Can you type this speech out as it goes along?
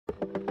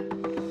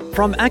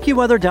From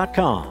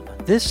AccuWeather.com,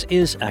 this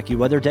is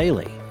AccuWeather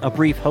Daily, a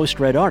brief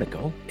host-read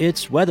article.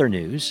 It's weather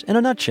news in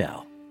a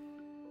nutshell.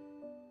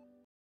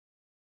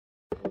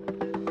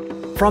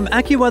 From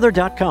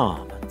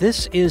AccuWeather.com,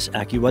 this is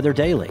AccuWeather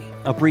Daily,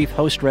 a brief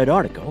host-read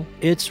article.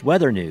 It's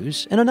weather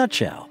news in a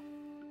nutshell.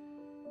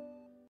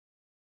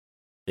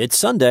 It's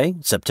Sunday,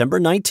 September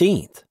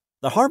 19th.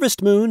 The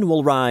harvest moon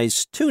will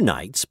rise 2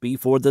 nights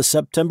before the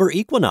September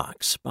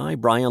equinox by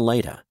Brian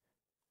Leda.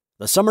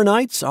 The summer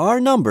nights are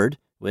numbered,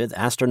 with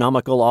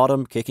astronomical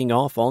autumn kicking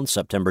off on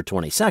September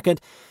 22nd,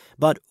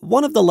 but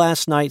one of the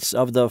last nights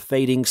of the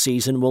fading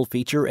season will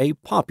feature a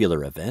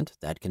popular event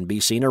that can be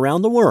seen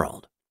around the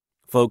world.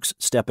 Folks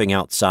stepping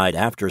outside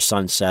after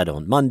sunset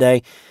on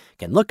Monday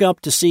can look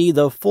up to see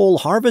the full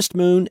harvest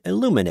moon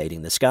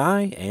illuminating the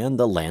sky and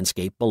the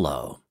landscape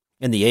below.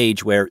 In the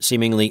age where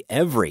seemingly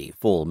every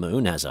full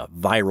moon has a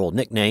viral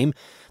nickname,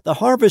 the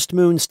harvest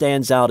moon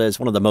stands out as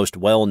one of the most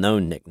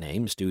well-known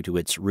nicknames due to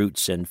its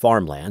roots in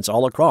farmlands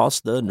all across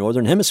the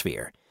northern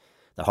hemisphere.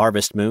 The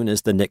harvest moon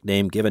is the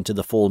nickname given to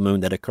the full moon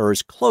that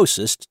occurs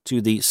closest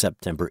to the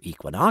September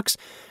equinox,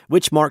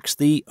 which marks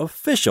the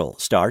official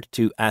start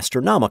to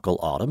astronomical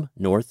autumn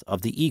north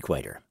of the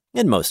equator.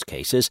 In most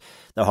cases,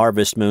 the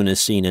harvest moon is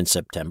seen in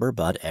September,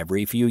 but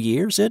every few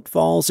years it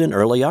falls in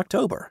early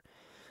October.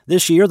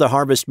 This year, the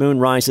harvest moon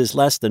rises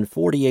less than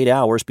 48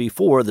 hours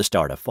before the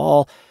start of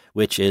fall,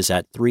 which is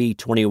at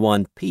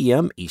 3:21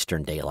 p.m.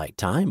 Eastern Daylight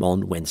Time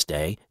on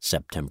Wednesday,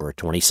 September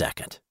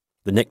 22nd.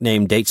 The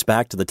nickname dates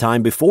back to the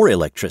time before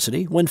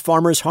electricity, when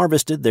farmers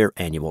harvested their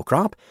annual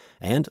crop,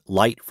 and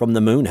light from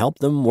the moon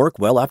helped them work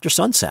well after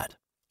sunset.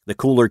 The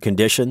cooler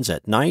conditions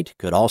at night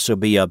could also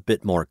be a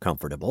bit more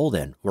comfortable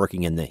than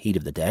working in the heat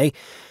of the day,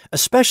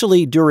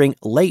 especially during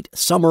late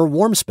summer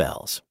warm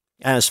spells.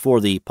 As for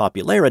the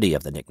popularity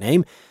of the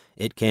nickname,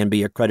 it can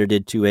be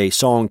accredited to a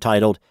song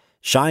titled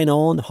 "Shine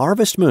On,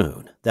 Harvest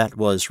Moon" that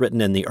was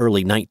written in the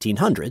early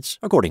 1900s,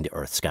 according to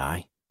Earth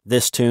Sky.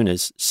 This tune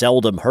is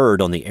seldom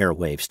heard on the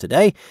airwaves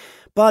today,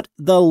 but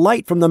the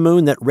light from the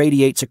moon that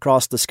radiates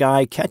across the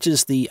sky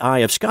catches the eye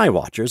of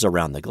skywatchers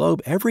around the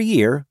globe every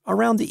year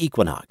around the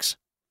equinox.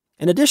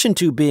 In addition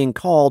to being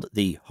called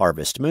the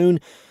harvest moon,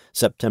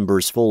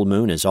 September's full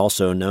moon is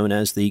also known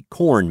as the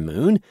corn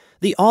moon,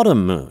 the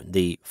autumn moon,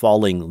 the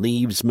falling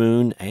leaves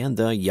moon, and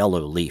the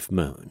yellow leaf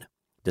moon.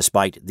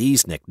 Despite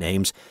these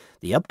nicknames,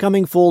 the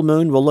upcoming full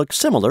moon will look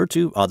similar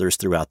to others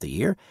throughout the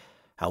year.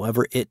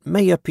 However, it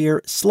may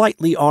appear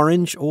slightly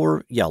orange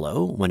or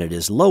yellow when it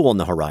is low on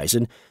the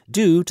horizon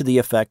due to the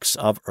effects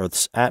of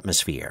Earth's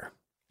atmosphere.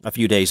 A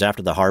few days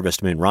after the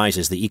harvest moon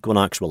rises, the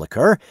equinox will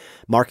occur,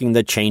 marking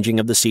the changing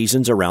of the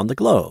seasons around the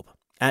globe.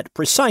 At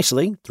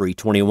precisely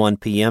 3:21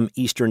 p.m.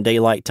 Eastern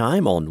Daylight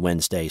Time on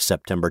Wednesday,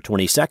 September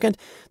 22nd,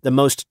 the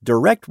most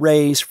direct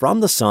rays from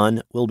the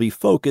sun will be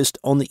focused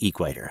on the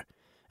equator.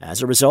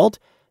 As a result,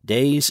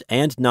 days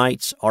and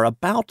nights are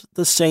about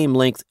the same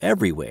length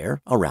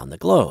everywhere around the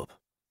globe.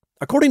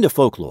 According to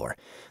folklore,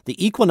 the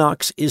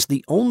equinox is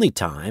the only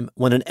time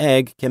when an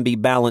egg can be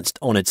balanced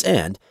on its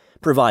end,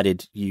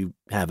 provided you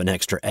have an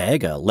extra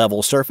egg, a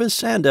level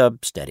surface, and a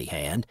steady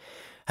hand.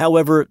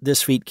 However,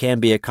 this feat can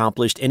be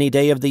accomplished any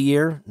day of the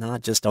year,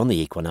 not just on the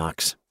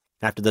equinox.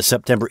 After the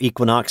September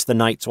equinox, the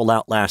nights will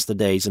outlast the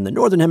days in the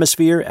northern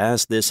hemisphere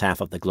as this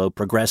half of the globe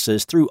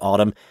progresses through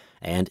autumn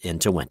and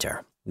into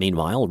winter.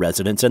 Meanwhile,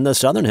 residents in the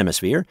southern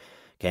hemisphere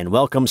can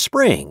welcome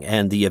spring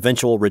and the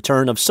eventual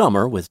return of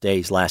summer with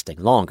days lasting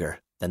longer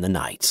than the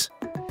nights.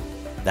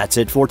 That's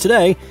it for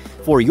today.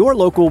 For your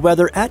local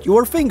weather at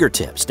your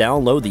fingertips,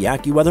 download the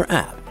AccuWeather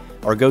app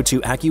or go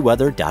to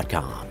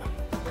AccuWeather.com.